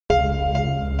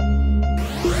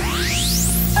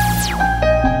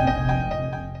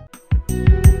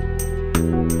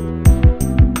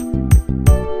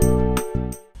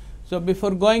So,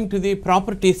 before going to the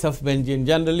properties of benzene,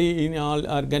 generally in all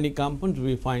organic compounds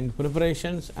we find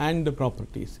preparations and the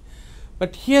properties,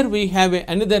 but here we have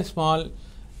another small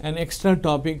an extra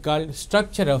topic called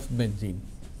structure of benzene.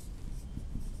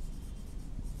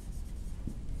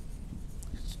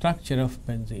 Structure of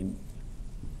benzene.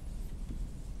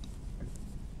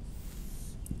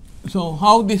 So,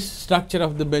 how this structure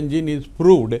of the benzene is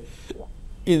proved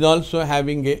is also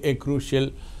having a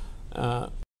crucial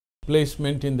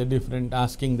placement in the different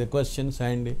asking the questions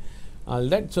and all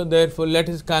that. So, therefore, let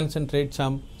us concentrate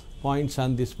some points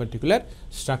on this particular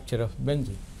structure of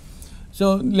benzene.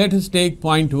 So, let us take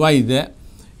point wise.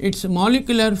 Its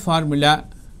molecular formula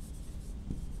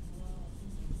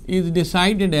is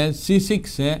decided as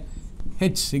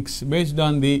C6H6 based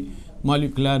on the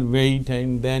molecular weight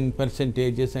and then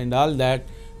percentages and all that.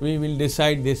 We will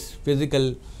decide this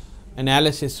physical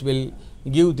analysis will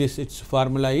give this, its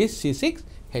formula is C6H6.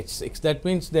 That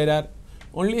means there are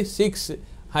only 6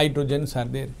 hydrogens are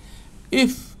there.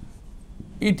 If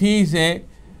it is a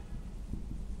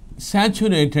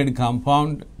saturated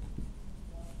compound,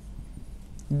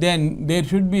 then there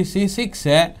should be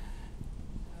C6,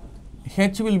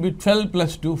 H will be 12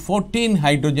 plus 2, 14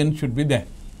 hydrogen should be there,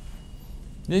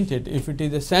 isn't it? If it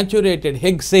is a saturated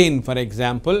hexane, for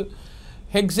example,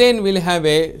 hexane will have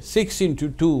a 6 into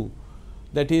 2,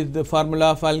 that is the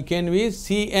formula of alkane is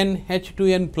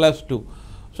CnH2n plus 2.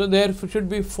 So, there should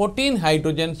be 14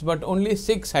 hydrogens, but only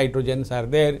 6 hydrogens are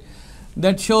there.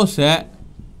 That shows 8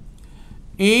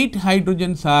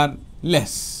 hydrogens are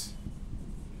less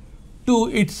to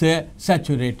its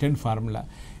saturated formula.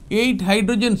 8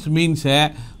 hydrogens means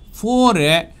 4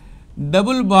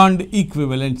 double bond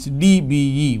equivalents,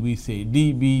 DBE we say.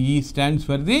 DBE stands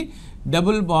for the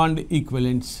double bond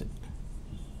equivalents.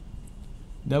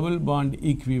 Double bond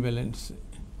equivalents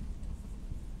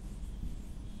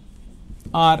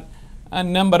are a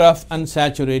number of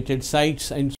unsaturated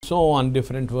sites and so on,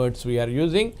 different words we are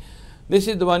using. This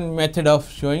is the one method of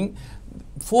showing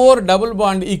 4 double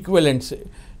bond equivalents.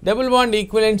 Double bond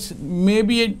equivalents may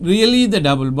be really the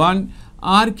double bond,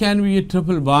 or can be a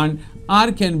triple bond,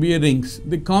 or can be a rings.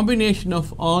 The combination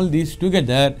of all these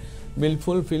together will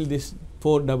fulfill this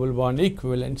 4 double bond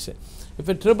equivalents. If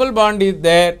a triple bond is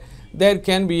there, there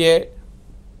can be a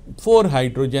 4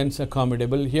 hydrogens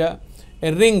accommodable here.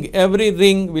 A ring, every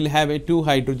ring will have a 2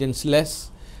 hydrogens less.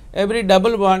 Every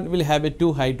double bond will have a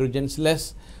 2 hydrogens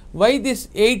less. Why this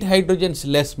 8 hydrogens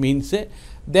less means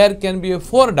there can be a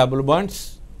 4 double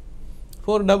bonds.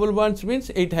 4 double bonds means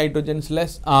 8 hydrogens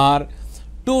less, or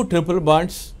 2 triple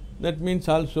bonds, that means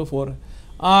also 4,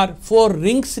 or 4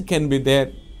 rings can be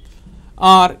there,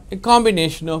 or a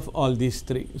combination of all these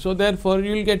 3. So, therefore,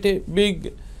 you will get a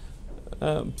big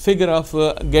figure of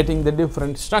getting the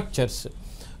different structures.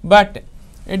 But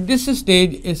at this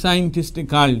stage, a scientist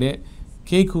called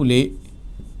Kekulé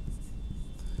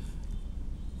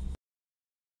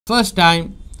first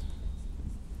time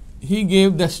he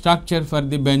gave the structure for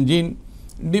the benzene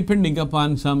depending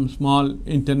upon some small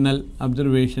internal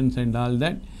observations and all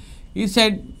that. He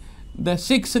said the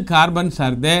 6 carbons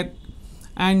are there,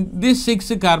 and these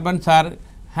 6 carbons are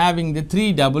having the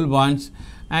 3 double bonds,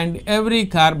 and every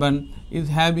carbon is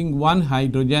having 1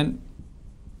 hydrogen.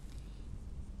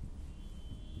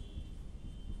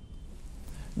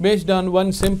 Based on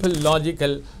one simple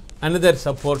logical, another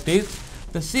support is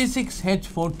the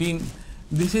C6H14,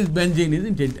 this is benzene,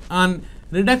 isn't it? On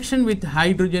reduction with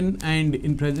hydrogen and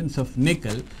in presence of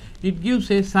nickel, it gives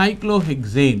a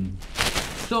cyclohexane.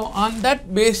 So, on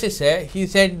that basis, he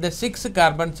said the 6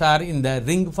 carbons are in the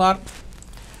ring form,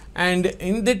 and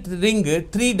in that ring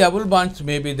 3 double bonds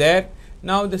may be there.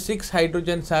 Now, the 6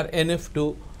 hydrogens are enough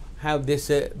to have this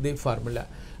the formula.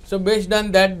 So, based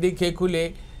on that, the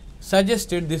Kekulé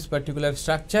suggested this particular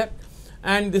structure,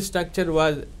 and this structure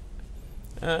was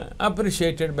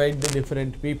appreciated by the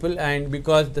different people, and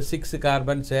because the 6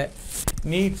 carbons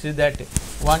needs that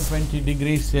 120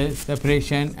 degrees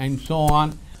separation and so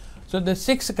on. So, the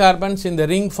 6 carbons in the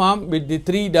ring form with the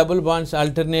 3 double bonds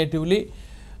alternatively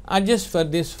adjust for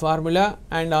this formula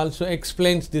and also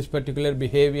explains this particular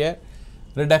behavior.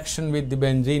 Reduction with the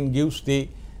benzene gives the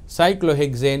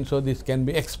cyclohexane, so this can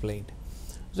be explained.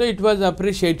 So, it was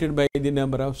appreciated by the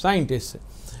number of scientists,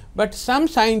 but some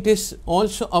scientists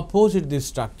also opposed this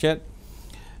structure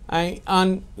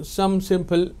on some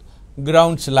simple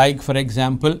grounds, like for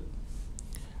example,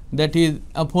 that is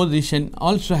opposition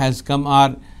also has come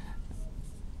or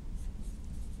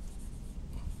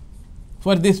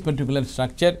for this particular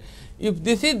structure. If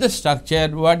this is the structure,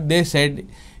 what they said,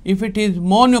 if it is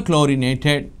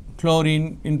monochlorinated,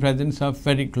 chlorine in presence of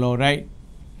ferric chloride,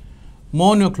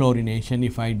 monochlorination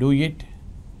if I do it,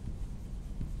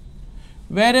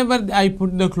 wherever I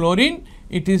put the chlorine,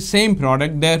 it is same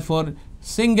product, therefore,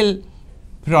 single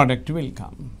product will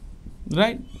come,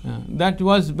 right. That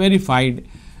was verified,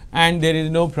 and there is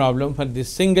no problem for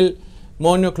this single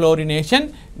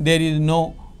monochlorination, there is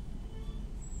no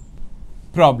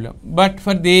problem. But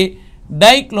for the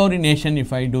dichlorination,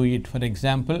 if I do it, for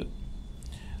example,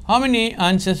 how many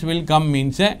answers will come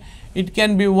means it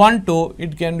can be 1 2,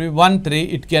 it can be 1 3,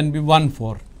 it can be 1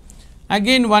 4,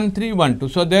 again 1 3 1 2.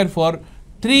 So, therefore,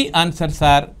 3 answers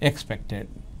are expected,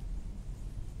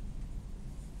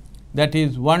 that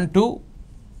is 1 2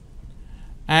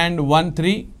 and 1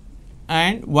 3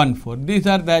 and 1 4. These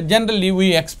are the generally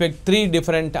we expect 3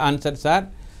 different answers are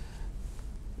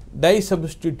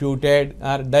disubstituted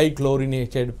or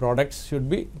dichlorinated products should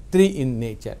be 3 in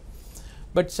nature.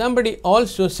 But somebody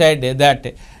also said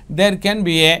that there can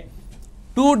be a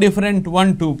 2 different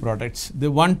 1 2 products.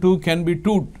 The 1 2 can be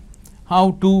 2.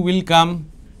 How 2 will come?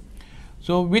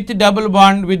 So, with double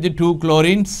bond with the 2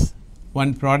 chlorines,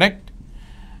 one product,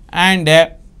 and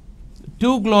 2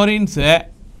 chlorines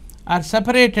are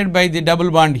separated by the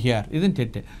double bond here, isn't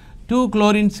it? 2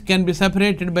 chlorines can be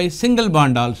separated by single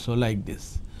bond also, like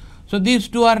this. So, these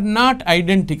 2 are not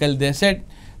identical, they said,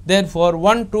 therefore,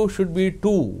 1 2 should be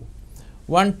 2,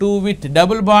 1 2 with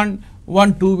double bond,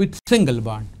 1 2 with single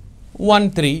bond, 1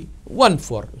 3 1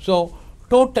 4. So,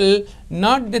 total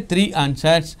not the 3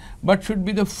 answers, but should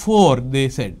be the 4, they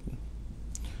said.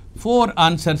 4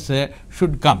 answers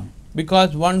should come,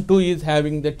 because 1 2 is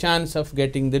having the chance of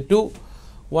getting the 2,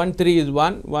 1 3 is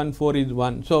 1, 1 4 is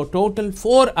 1. So, total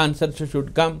 4 answers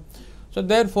should come. So,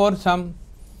 therefore, some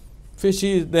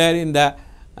fishy is there in the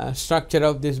structure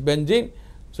of this benzene.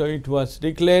 So, it was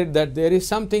declared that there is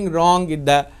something wrong in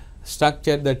the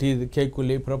structure, that is the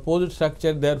Kekulé proposed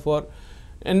structure. Therefore,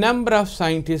 a number of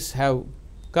scientists have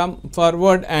come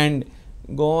forward and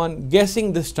go on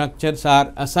guessing the structures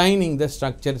or assigning the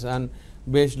structures on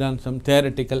based on some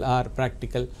theoretical or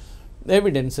practical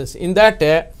evidences. In that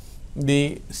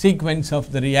the sequence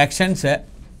of the reactions,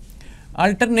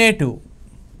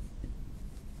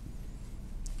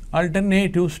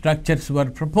 alternative structures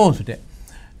were proposed,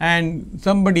 and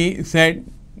somebody said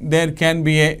there can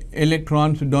be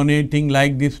electrons donating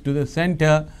like this to the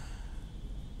center.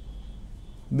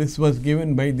 This was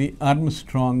given by the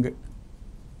Armstrong.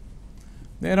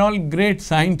 They are all great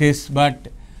scientists, but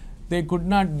they could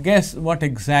not guess what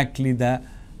exactly the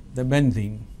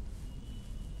benzene.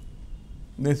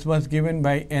 This was given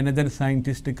by another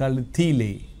scientist called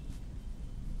Thiele.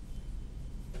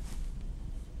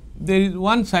 There is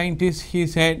one scientist, he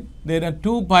said there are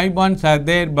 2 pi bonds are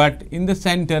there, but in the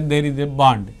center there is a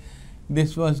bond.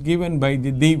 This was given by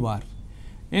the Dewar.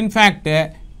 In fact,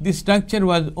 the structure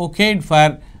was okayed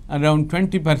for around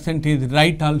 20% is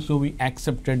right also, we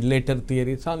accepted later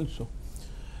theories also.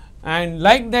 And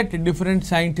like that different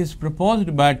scientists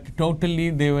proposed, but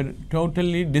they were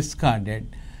totally discarded.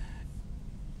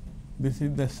 This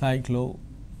is the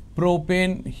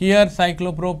cyclopropane, here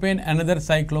cyclopropane, another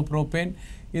cyclopropane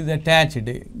is attached,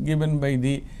 given by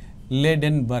the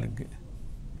Ladenburg.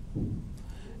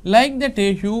 Like that,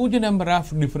 a huge number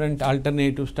of different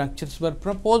alternative structures were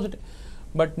proposed,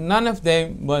 but none of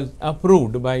them was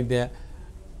approved by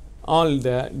all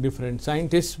the different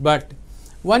scientists. But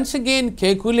once again,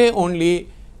 Kekulé only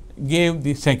gave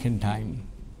the second time.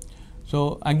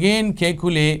 So, again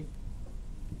Kekulé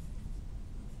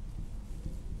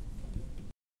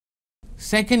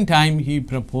second time he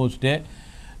proposed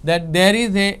that there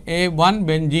is a one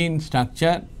benzene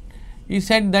structure. He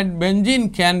said that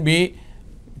benzene can be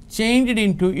changed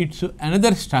into its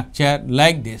another structure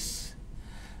like this,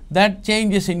 that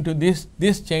changes into this,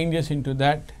 this changes into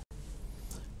that.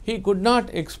 He could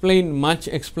not explain much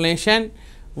explanation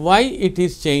why it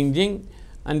is changing,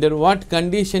 under what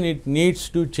condition it needs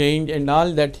to change, and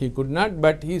all that he could not,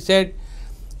 but he said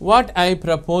what I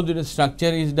proposed structure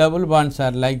is double bonds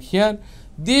are like here.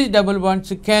 These double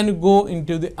bonds can go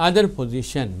into the other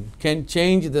position, can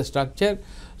change the structure.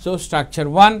 So, structure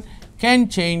 1 can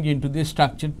change into the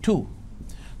structure 2.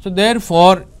 So,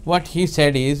 therefore, what he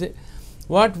said is,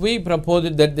 what we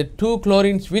proposed that the 2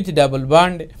 chlorines with double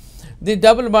bond, this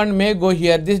double bond may go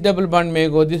here, this double bond may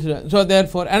go this. So,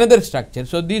 therefore, another structure.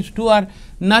 So, these 2 are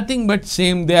nothing but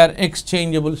same, they are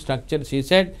exchangeable structures, he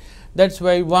said. That is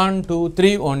why 1, 2,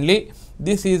 3 only.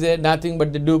 This is nothing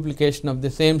but the duplication of the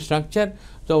same structure.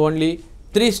 So, only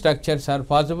 3 structures are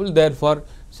possible. Therefore,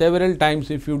 several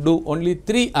times if you do, only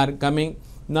 3 are coming,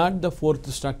 not the 4th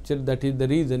structure. That is the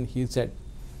reason he said.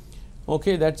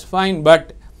 Okay, that is fine,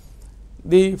 but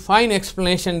the fine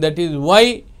explanation, that is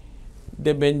why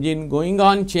the benzene going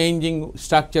on changing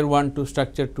structure 1 to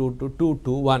structure 2 to 2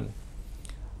 to 1.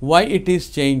 why it is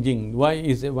changing, why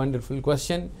is a wonderful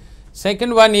question.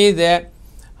 Second one is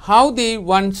how the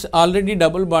once already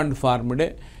double bond formed,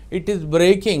 it is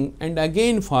breaking and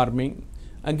again forming,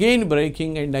 again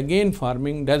breaking and again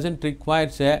forming. Does it require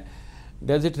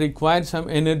some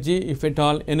energy? If at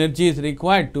all energy is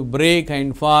required to break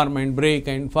and form and break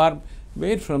and form,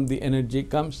 where from the energy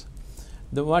comes?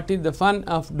 What is the fun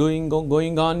of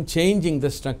going on changing the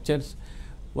structures?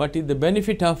 What is the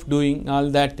benefit of doing all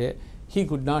that? He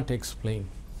could not explain.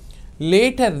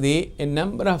 Later a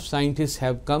number of scientists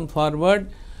have come forward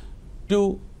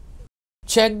to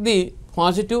check the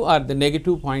positive or the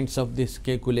negative points of this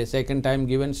Kekulé second time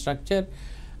given structure,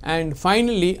 and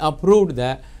finally approved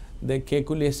that the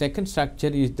Kekulé second structure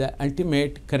is the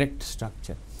ultimate correct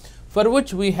structure, for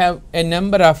which we have a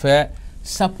number of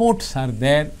supports are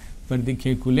there for the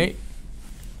Kekulé.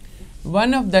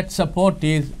 One of that support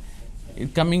is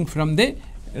coming from the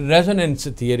resonance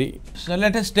theory. So,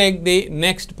 let us take the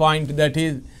next point, that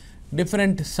is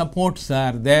different supports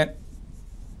are there,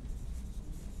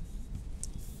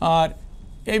 or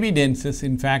evidences,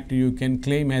 in fact you can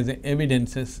claim as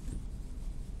evidences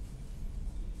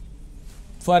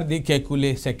for the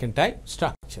Kekulé second type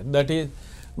structure. That is,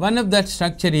 one of that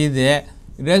structure is a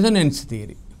resonance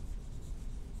theory.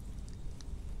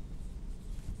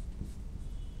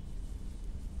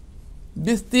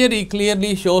 This theory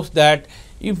clearly shows that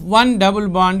if one double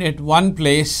bond at one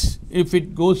place, if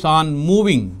it goes on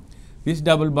moving, this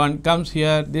double bond comes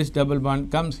here, this double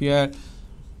bond comes here,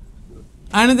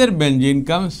 another benzene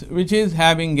comes which is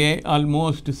having a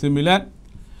almost similar,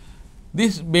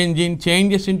 this benzene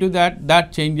changes into that,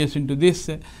 that changes into this.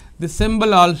 The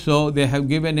symbol also they have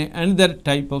given another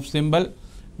type of symbol,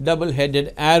 double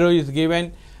headed arrow is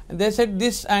given, and they said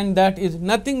this and that is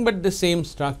nothing but the same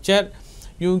structure.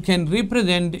 You can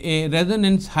represent a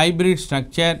resonance hybrid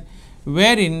structure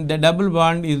wherein the double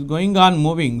bond is going on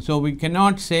moving. So, we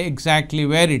cannot say exactly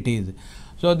where it is.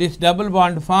 So, this double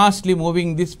bond fastly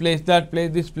moving this place, that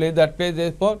place, this place, that place,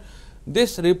 therefore,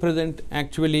 this represent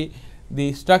actually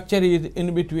the structure is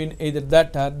in between either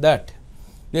that or that.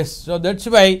 Yes. So, that is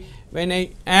why when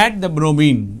I add the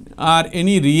bromine or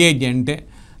any reagent,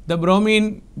 the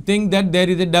bromine think that there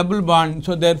is a double bond.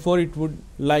 So, therefore, it would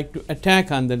like to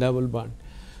attack on the double bond.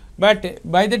 But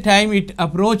by the time it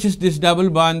approaches this double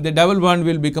bond, the double bond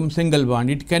will become single bond.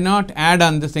 It cannot add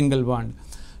on the single bond.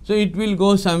 So, it will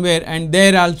go somewhere, and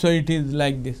there also it is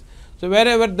like this. So,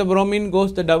 wherever the bromine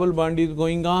goes, the double bond is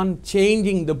going on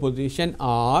changing the position,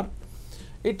 or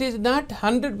it is not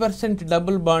 100%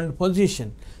 double bond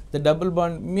position. The double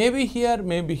bond may be here,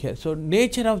 may be here. So,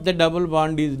 nature of the double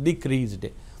bond is decreased.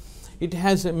 It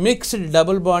has a mixed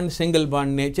double bond, single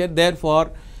bond nature.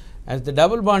 Therefore, as the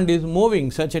double bond is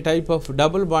moving, such a type of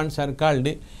double bonds are called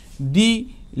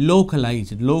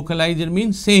delocalized. Localized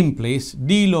means same place,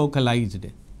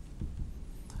 delocalized.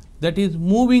 That is,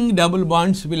 moving double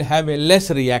bonds will have a less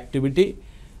reactivity.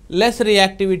 Less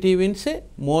reactivity means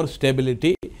more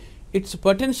stability. Its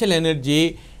potential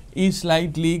energy is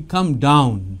slightly come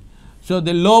down. So,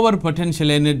 the lower potential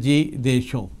energy they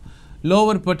show.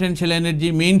 Lower potential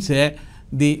energy means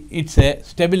its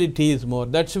stability is more.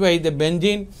 That is why the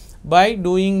benzene, by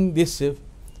doing this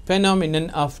phenomenon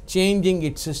of changing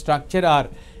its structure or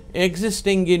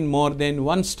existing in more than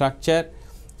one structure,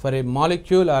 for a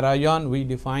molecule or ion we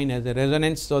define as a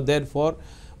resonance. So, therefore,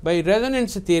 by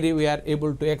resonance theory we are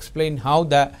able to explain how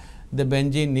the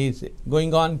benzene is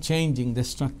going on changing the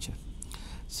structure.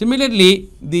 Similarly,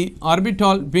 the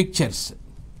orbital pictures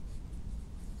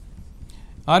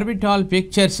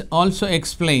also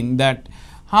explain that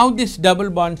how these double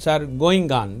bonds are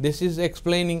going on. This is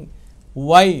explaining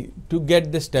why to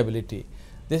get the stability.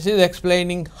 This is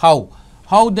explaining how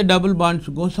the double bonds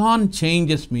goes on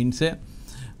changes means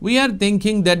we are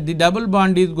thinking that the double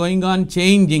bond is going on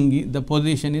changing the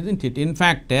position, isn't it? In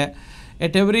fact, at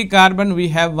every carbon we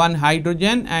have one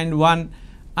hydrogen and one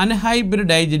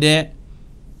unhybridized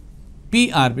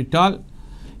p orbital.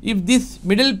 If this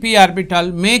middle p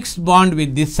orbital makes bond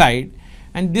with this side,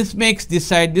 and this makes this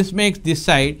side, this makes this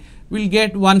side, we will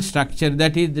get one structure,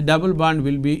 that is, the double bond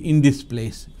will be in this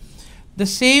place. The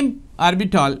same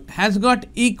orbital has got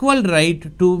equal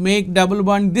right to make double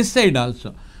bond this side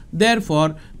also.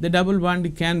 Therefore, the double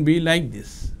bond can be like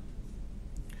this.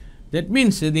 That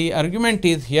means, the argument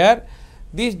is here,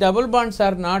 these double bonds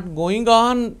are not going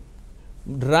on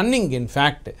running. In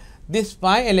fact, this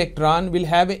pi electron will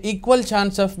have an equal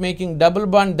chance of making double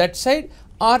bond that side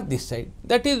or this side.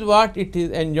 That is what it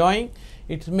is enjoying.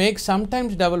 it makes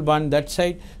sometimes double bond that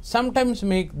side, sometimes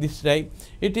make this side.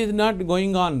 It is not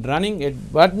going on running at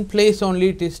one place only,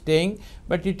 it is staying,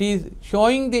 but it is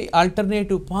showing the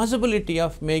alternative possibility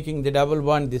of making the double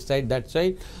bond this side, that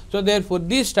side. So, therefore,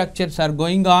 these structures are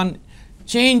going on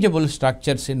changeable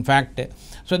structures in fact.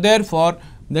 So, therefore,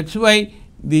 that is why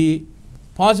the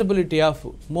possibility of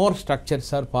more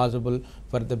structures are possible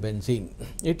for the benzene.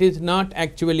 It is not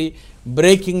actually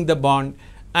breaking the bond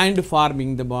and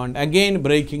forming the bond, again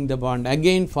breaking the bond,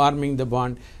 again forming the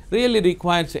bond, really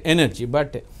requires energy,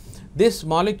 but this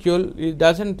molecule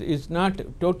is not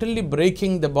totally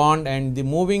breaking the bond and the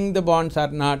moving the bonds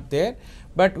are not there,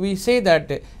 but we say that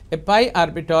a pi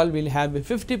orbital will have a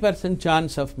 50%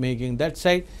 chance of making that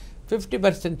side,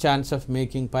 50% chance of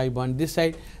making pi bond this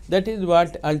side. That is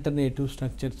what alternative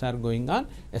structures are going on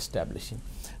establishing.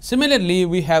 Similarly,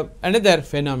 we have another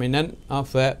phenomenon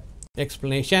of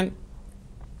explanation,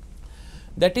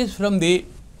 that is from the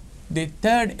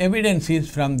third evidence is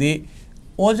from the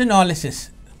ozonolysis.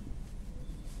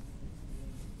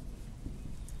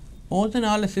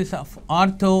 Ozonolysis of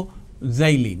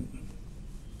orthoxylene.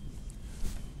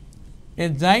 A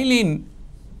xylene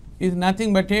is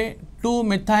nothing but a 2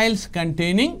 methyls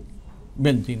containing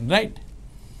benzene, right.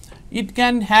 It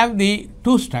can have the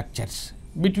two structures,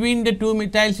 between the 2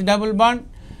 methyls double bond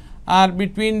or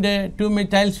between the 2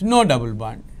 methyls no double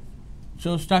bond.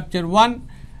 So, structure 1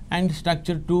 and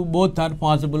structure 2 both are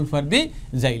possible for the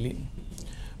xylene.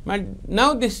 But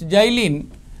now, this xylene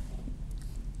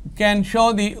can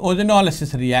show the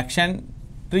ozonolysis reaction,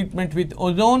 treatment with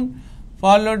ozone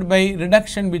followed by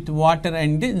reduction with water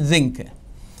and the zinc.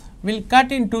 We will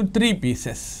cut into 3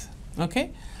 pieces.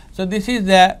 Okay. So, this is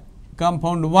the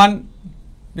compound 1,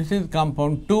 this is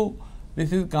compound 2,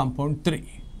 this is compound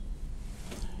 3.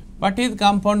 What is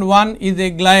compound 1 is a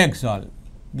glyoxal.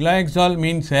 Glyoxal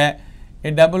means a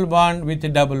double bond with a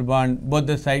double bond, both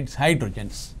the sides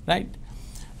hydrogens, right.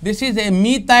 This is a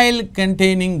methyl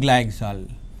containing glyoxal,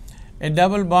 a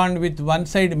double bond with one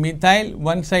side methyl,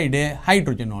 one side a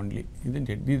hydrogen only, isn't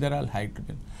it? These are all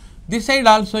hydrogen. This side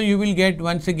also you will get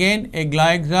once again a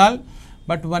glyoxal,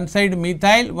 but one side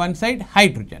methyl, one side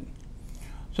hydrogen.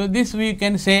 So, this we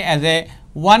can say as a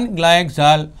 1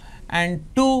 glyoxal and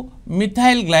 2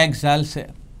 methyl glyoxals.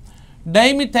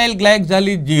 Dimethyl glyoxal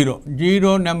is 0,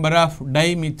 0 number of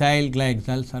dimethyl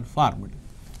glyoxals are formed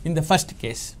in the first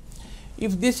case.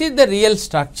 If this is the real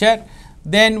structure,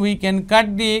 then we can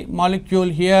cut the molecule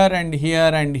here and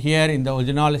here and here in the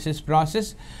ozonolysis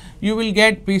process. You will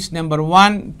get piece number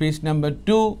 1, piece number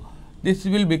 2, this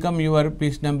will become your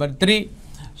piece number 3.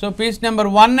 So, piece number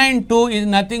 1 and 2 is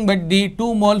nothing but the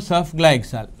 2 moles of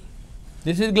glyoxal.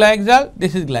 This is glyoxal,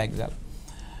 this is glyoxal.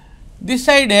 This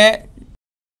side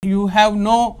you have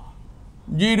no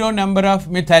 0 number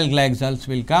of methyl glyoxals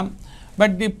will come,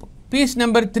 but the piece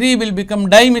number 3 will become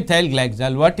dimethyl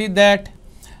glyoxal. What is that?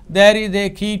 There is a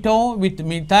keto with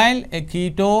methyl, a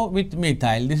keto with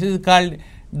methyl. This is called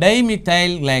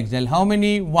dimethyl glyoxal. How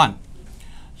many? 1.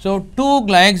 So, 2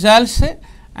 glyoxals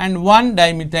and 1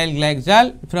 dimethyl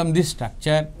glyoxal from this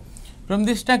structure. From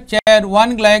this structure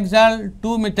 1 glyoxal,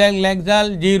 2 methyl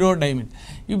glyoxal, 0 dimethyl.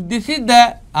 If this is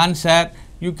the answer,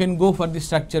 you can go for the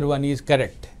structure 1 is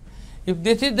correct. If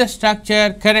this is the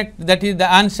structure correct, that is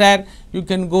the answer, you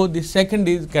can go the second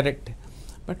is correct.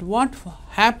 But what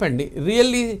happened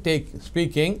really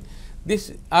speaking,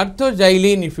 this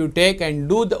orthoxylene if you take and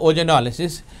do the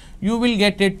ozonolysis, you will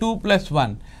get a 2 plus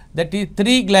 1, that is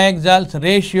 3 glyoxals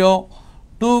ratio,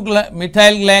 2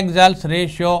 methyl glyoxals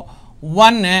ratio,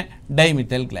 1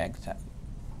 dimethyl glyoxal.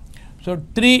 So,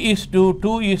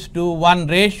 3:2:1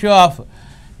 ratio of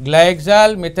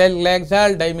glyoxal, methyl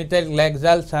glyoxal, dimethyl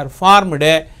glyoxals are formed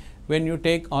when you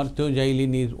take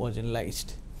orthoxylene is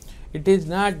ozonized. It is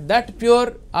not that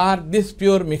pure or this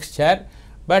pure mixture,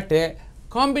 but a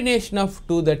combination of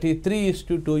 2, that is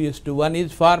 3:2:1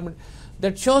 is formed.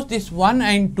 That shows this 1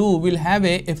 and 2 will have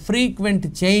a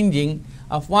frequent changing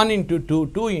of 1 into 2,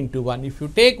 2 into 1. If you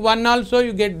take 1 also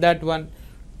you get that one,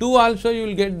 2 also you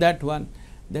will get that one.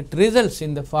 That results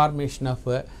in the formation of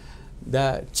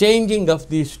the changing of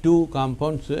these two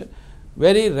compounds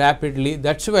very rapidly.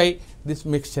 That is why this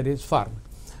mixture is formed.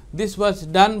 This was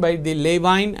done by the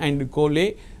Levine and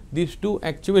Coley. These two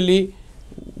actually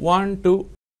want to,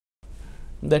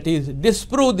 that is,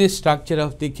 disprove this structure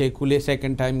of the Kekulé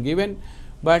second time given,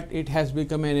 but it has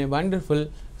become a wonderful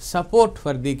support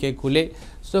for the Kekulé.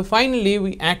 So, finally,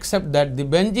 we accept that the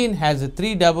benzene has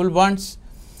 3 double bonds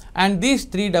and these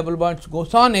 3 double bonds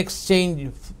goes on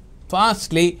exchange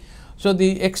fastly. So,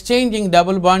 the exchanging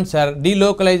double bonds are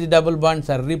delocalized double bonds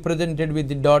are represented with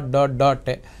the dot dot dot,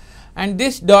 and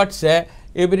these dots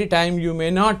every time you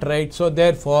may not write. So,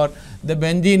 therefore, the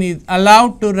benzene is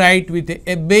allowed to write with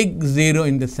a big 0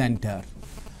 in the center,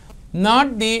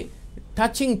 not the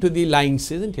touching to the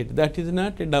lines, isn't it? That is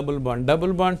not a double bond.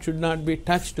 Double bond should not be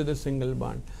touched to the single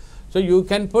bond. So, you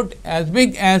can put as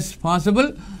big as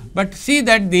possible, but see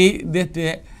that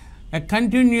a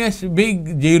continuous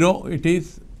big 0 it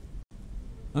is,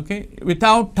 okay,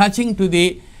 without touching to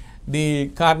the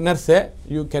corners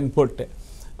you can put,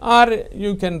 or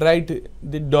you can write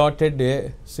the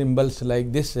dotted symbols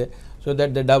like this, so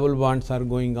that the double bonds are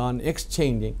going on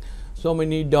exchanging. So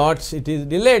many dots it is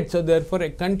delayed. So, therefore, a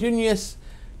continuous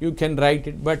you can write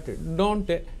it, but do not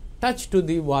touch to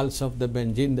the walls of the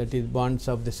benzene, that is bonds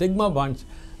of the sigma bonds.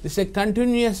 This is a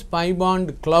continuous pi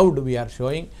bond cloud we are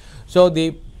showing. So,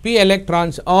 the p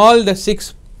electrons, all the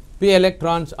 6 p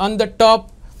electrons on the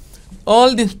top,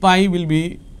 all this pi will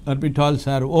be orbitals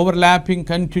are overlapping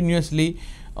continuously.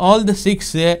 All the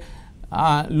 6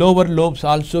 lower lobes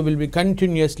also will be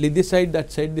continuously this side,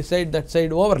 that side, this side, that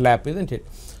side overlap, isn't it?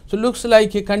 So, looks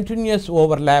like a continuous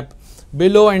overlap.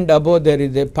 Below and above there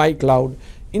is a pi cloud.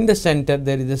 In the center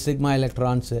there is a sigma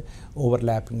electrons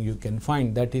overlapping you can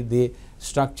find. That is the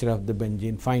structure of the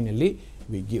benzene finally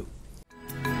we give.